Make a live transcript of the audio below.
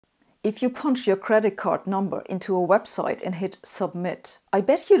If you punch your credit card number into a website and hit submit, I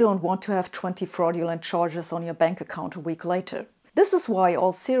bet you don't want to have 20 fraudulent charges on your bank account a week later. This is why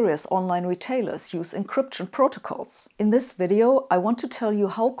all serious online retailers use encryption protocols. In this video, I want to tell you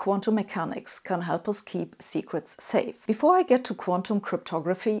how quantum mechanics can help us keep secrets safe. Before I get to quantum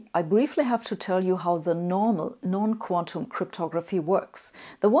cryptography, I briefly have to tell you how the normal non-quantum cryptography works,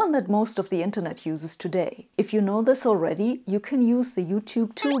 the one that most of the internet uses today. If you know this already, you can use the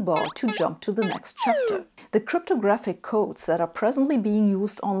YouTube toolbar to jump to the next chapter. The cryptographic codes that are presently being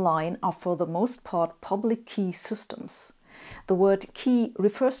used online are for the most part public key systems. The word key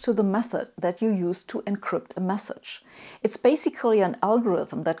refers to the method that you use to encrypt a message. It's basically an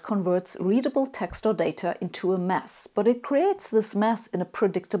algorithm that converts readable text or data into a mess, but it creates this mess in a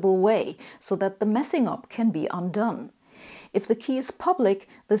predictable way so that the messing up can be undone. If the key is public,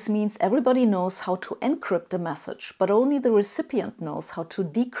 this means everybody knows how to encrypt a message, but only the recipient knows how to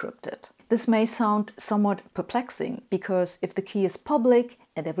decrypt it. This may sound somewhat perplexing, because if the key is public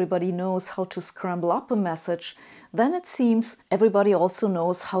and everybody knows how to scramble up a message, then it seems everybody also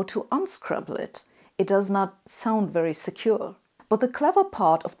knows how to unscramble it. It does not sound very secure. But the clever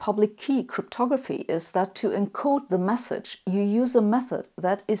part of public key cryptography is that to encode the message, you use a method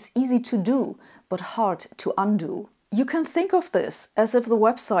that is easy to do, but hard to undo. You can think of this as if the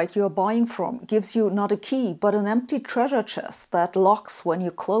website you are buying from gives you not a key, but an empty treasure chest that locks when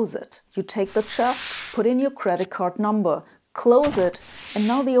you close it. You take the chest, put in your credit card number, close it, and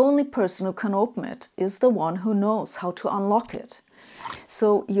now the only person who can open it is the one who knows how to unlock it.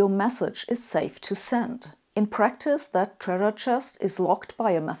 So your message is safe to send. In practice, that treasure chest is locked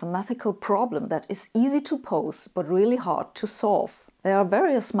by a mathematical problem that is easy to pose but really hard to solve. There are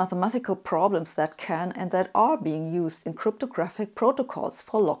various mathematical problems that can and that are being used in cryptographic protocols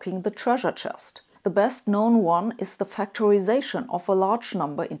for locking the treasure chest. The best known one is the factorization of a large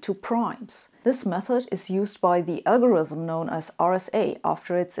number into primes. This method is used by the algorithm known as RSA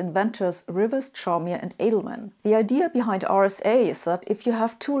after its inventors Rivers, Charmier and Edelman. The idea behind RSA is that if you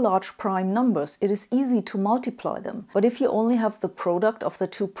have two large prime numbers, it is easy to multiply them. But if you only have the product of the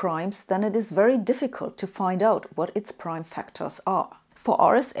two primes, then it is very difficult to find out what its prime factors are. For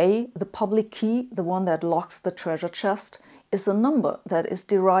RSA, the public key, the one that locks the treasure chest, is a number that is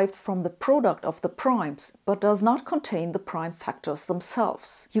derived from the product of the primes, but does not contain the prime factors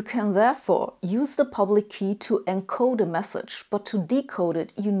themselves. You can therefore use the public key to encode a message, but to decode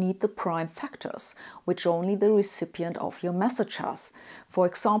it you need the prime factors, which only the recipient of your message has. For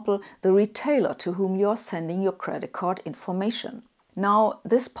example, the retailer to whom you are sending your credit card information. Now,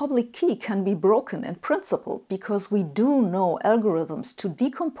 this public key can be broken in principle because we do know algorithms to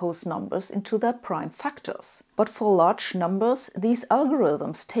decompose numbers into their prime factors. But for large numbers, these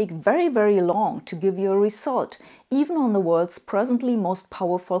algorithms take very long to give you a result, even on the world's presently most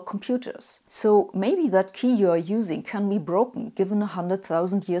powerful computers. So maybe that key you are using can be broken given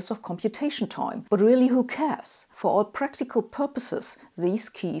 100,000 years of computation time. But really, who cares? For all practical purposes, these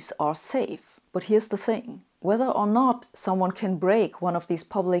keys are safe. But here's the thing. Whether or not someone can break one of these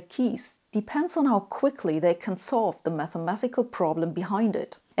public keys depends on how quickly they can solve the mathematical problem behind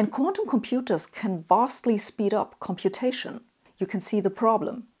it. And quantum computers can vastly speed up computation. You can see the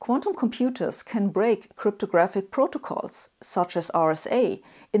problem. Quantum computers can break cryptographic protocols, such as RSA,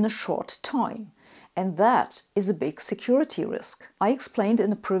 in a short time. And that is a big security risk. I explained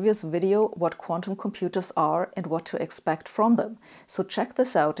in a previous video what quantum computers are and what to expect from them, so check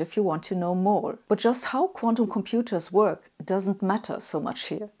this out if you want to know more. But just how quantum computers work doesn't matter so much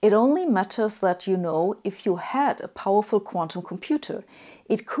here. It only matters that you know if you had a powerful quantum computer,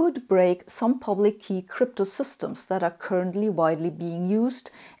 it could break some public key crypto systems that are currently widely being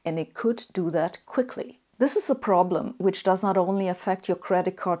used, and it could do that quickly. This is a problem which does not only affect your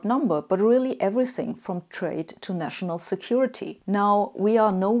credit card number, but really everything from trade to national security. Now, we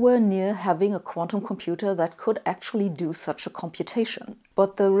are nowhere near having a quantum computer that could actually do such a computation.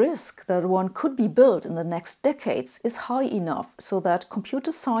 But the risk that one could be built in the next decades is high enough so that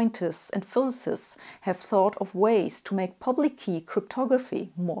computer scientists and physicists have thought of ways to make public key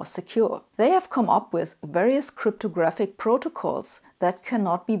cryptography more secure. They have come up with various cryptographic protocols that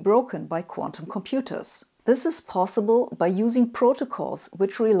cannot be broken by quantum computers. This is possible by using protocols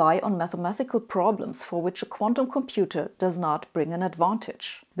which rely on mathematical problems for which a quantum computer does not bring an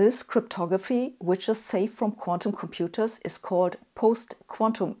advantage. This cryptography, which is safe from quantum computers, is called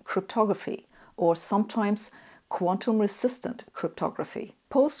post-quantum cryptography, or sometimes quantum-resistant cryptography.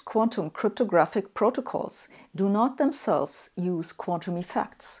 Post-quantum cryptographic protocols do not themselves use quantum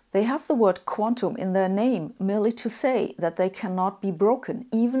effects. They have the word quantum in their name merely to say that they cannot be broken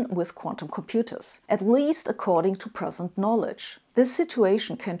even with quantum computers, at least according to present knowledge. This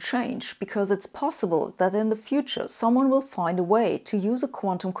situation can change because it's possible that in the future someone will find a way to use a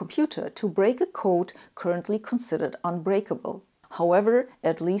quantum computer to break a code currently considered unbreakable. However,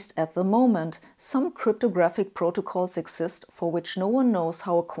 at least at the moment, some cryptographic protocols exist for which no one knows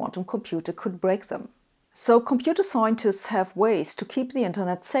how a quantum computer could break them. So computer scientists have ways to keep the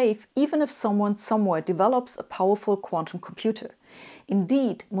internet safe even if someone somewhere develops a powerful quantum computer.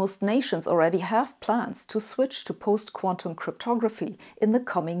 Indeed, most nations already have plans to switch to post-quantum cryptography in the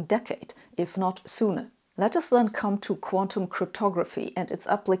coming decade, if not sooner. Let us then come to quantum cryptography and its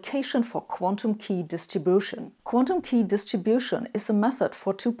application for quantum key distribution. Quantum key distribution is a method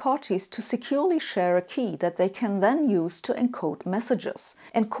for two parties to securely share a key that they can then use to encode messages.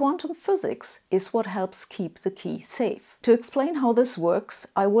 And quantum physics is what helps keep the key safe. To explain how this works,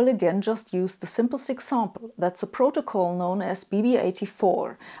 I will again just use the simplest example. That's a protocol known as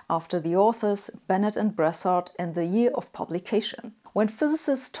BB84, after the authors Bennett and Bressart and the year of publication. When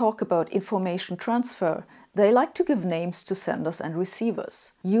physicists talk about information transfer, they like to give names to senders and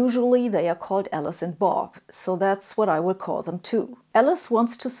receivers. Usually they are called Alice and Bob, so that's what I will call them too. Alice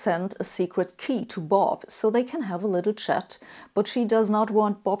wants to send a secret key to Bob so they can have a little chat, but she does not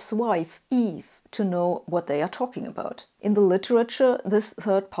want Bob's wife, Eve, to know what they are talking about. In the literature, this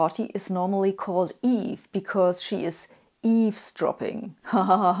third party is normally called Eve because she is eavesdropping. Ha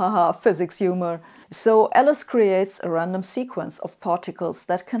ha ha ha ha, physics humor. So Alice creates a random sequence of particles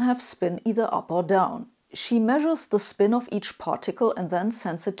that can have spin either up or down. She measures the spin of each particle and then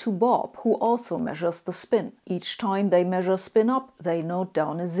sends it to Bob, who also measures the spin. Each time they measure spin up, they note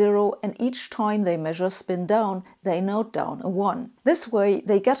down a 0, and each time they measure spin down, they note down a 1. This way,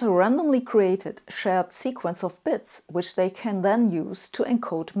 they get a randomly created shared sequence of bits, which they can then use to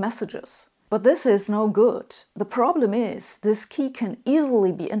encode messages. But this is no good. The problem is, this key can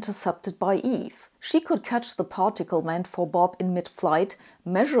easily be intercepted by Eve. She could catch the particle meant for Bob in mid-flight,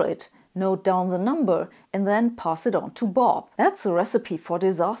 measure it, note down the number, and then pass it on to Bob. That's a recipe for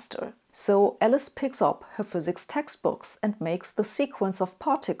disaster. So Alice picks up her physics textbooks and makes the sequence of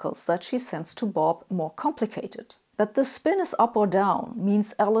particles that she sends to Bob more complicated. That the spin is up or down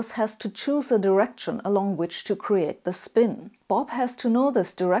means Alice has to choose a direction along which to create the spin. Bob has to know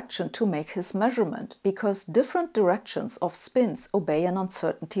this direction to make his measurement, because different directions of spins obey an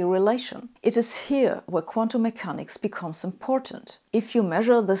uncertainty relation. It is here where quantum mechanics becomes important. If you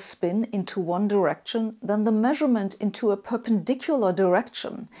measure the spin into one direction, then the measurement into a perpendicular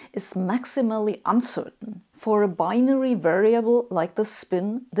direction is maximally uncertain. For a binary variable like the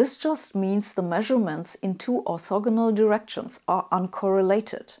spin, this just means the measurements in two orthogonal directions are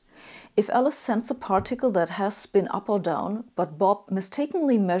uncorrelated. If Alice sends a particle that has spin up or down, but Bob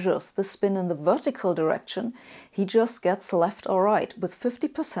mistakenly measures the spin in the vertical direction, he just gets left or right with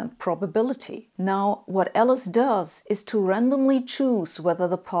 50% probability. Now, what Alice does is to randomly choose whether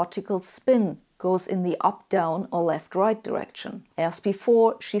the particle's spin goes in the up, down or left, right direction. As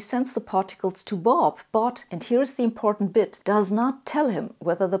before, she sends the particles to Bob, but, and here is the important bit, does not tell him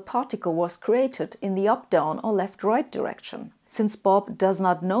whether the particle was created in the up, down or left, right direction. Since Bob does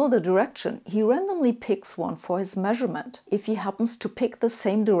not know the direction, he randomly picks one for his measurement. If he happens to pick the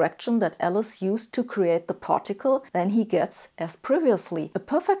same direction that Alice used to create the particle, then he gets, as previously, a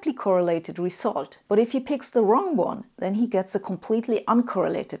perfectly correlated result. But if he picks the wrong one, then he gets a completely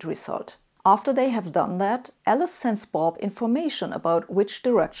uncorrelated result. After they have done that, Alice sends Bob information about which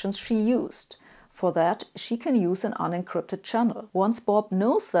directions she used. For that, she can use an unencrypted channel. Once Bob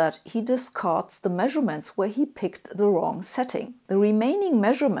knows that, he discards the measurements where he picked the wrong setting. The remaining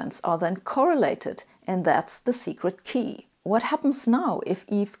measurements are then correlated, and that's the secret key. What happens now if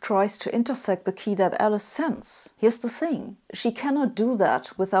Eve tries to intersect the key that Alice sends? Here's the thing. She cannot do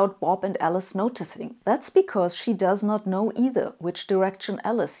that without Bob and Alice noticing. That's because she does not know either which direction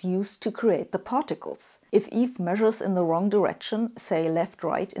Alice used to create the particles. If Eve measures in the wrong direction, say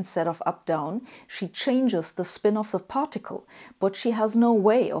left-right instead of up-down, she changes the spin of the particle, but she has no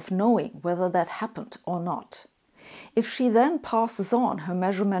way of knowing whether that happened or not. If she then passes on her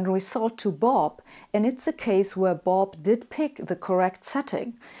measurement result to Bob, and it's a case where Bob did pick the correct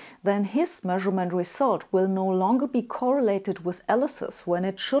setting, then his measurement result will no longer be correlated with Alice's when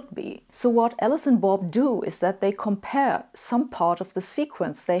it should be. So what Alice and Bob do is that they compare some part of the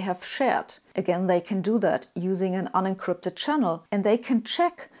sequence they have shared. Again, they can do that using an unencrypted channel, and they can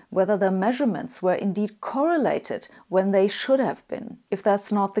check whether their measurements were indeed correlated when they should have been. If that's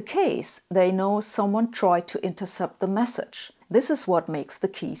not the case, they know someone tried to intercept the message. This is what makes the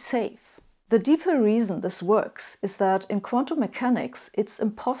key safe. The deeper reason this works is that in quantum mechanics, it's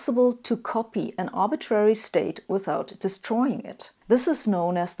impossible to copy an arbitrary state without destroying it. This is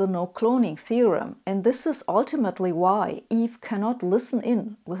known as the no-cloning theorem, and this is ultimately why Eve cannot listen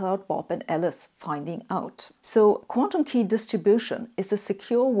in without Bob and Alice finding out. So, quantum key distribution is a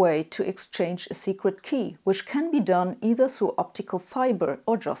secure way to exchange a secret key, which can be done either through optical fiber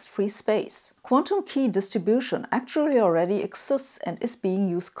or just free space. Quantum key distribution actually already exists and is being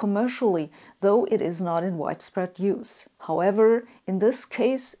used commercially, though it is not in widespread use. However, in this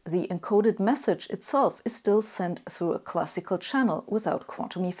case, the encoded message itself is still sent through a classical channel without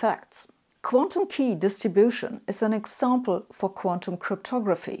quantum effects. Quantum key distribution is an example for quantum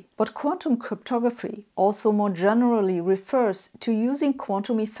cryptography, but quantum cryptography also more generally refers to using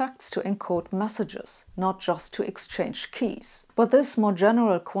quantum effects to encode messages, not just to exchange keys. But this more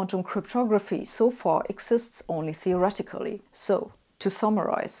general quantum cryptography so far exists only theoretically. So, to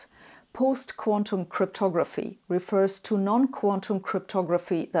summarize, post-quantum cryptography refers to non-quantum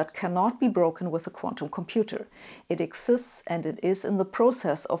cryptography that cannot be broken with a quantum computer. It exists and it is in the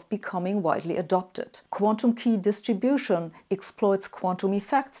process of becoming widely adopted. Quantum key distribution exploits quantum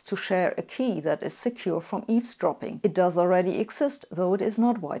effects to share a key that is secure from eavesdropping. It does already exist, though it is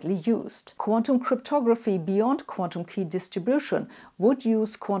not widely used. Quantum cryptography beyond quantum key distribution would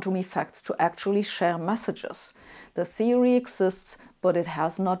use quantum effects to actually share messages. The theory exists, but it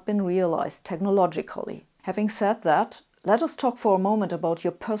has not been realized technologically. Having said that, let us talk for a moment about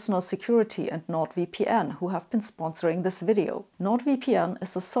your personal security and NordVPN, who have been sponsoring this video. NordVPN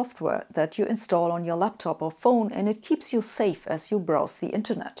is a software that you install on your laptop or phone, and it keeps you safe as you browse the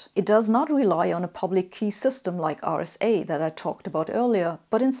internet. It does not rely on a public key system like RSA that I talked about earlier,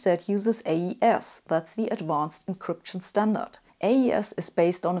 but instead uses AES, that's the Advanced Encryption Standard. AES is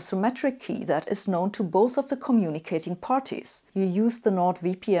based on a symmetric key that is known to both of the communicating parties. You use the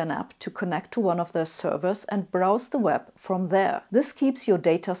NordVPN app to connect to one of their servers and browse the web from there. This keeps your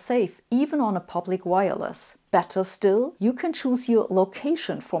data safe even on a public wireless. Better still, you can choose your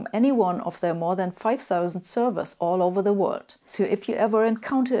location from any one of their more than 5,000 servers all over the world. So if you ever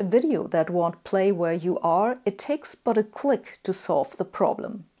encounter a video that won't play where you are, it takes but a click to solve the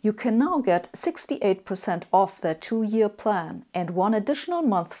problem. You can now get 68% off their 2-year plan and 1 additional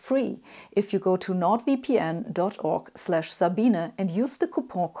month free if you go to nordvpn.org/Sabine and use the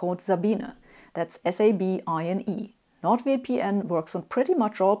coupon code Sabine. That's SABINE. NordVPN works on pretty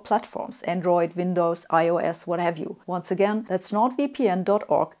much all platforms, Android, Windows, iOS, what have you. Once again, that's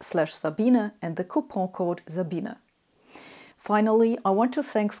nordvpn.org/Sabine and the coupon code Sabine. Finally, I want to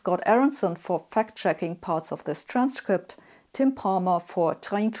thank Scott Aronson for fact-checking parts of this transcript, Tim Palmer for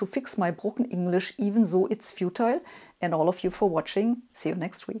trying to fix my broken English even though it's futile, and all of you for watching. See you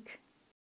next week.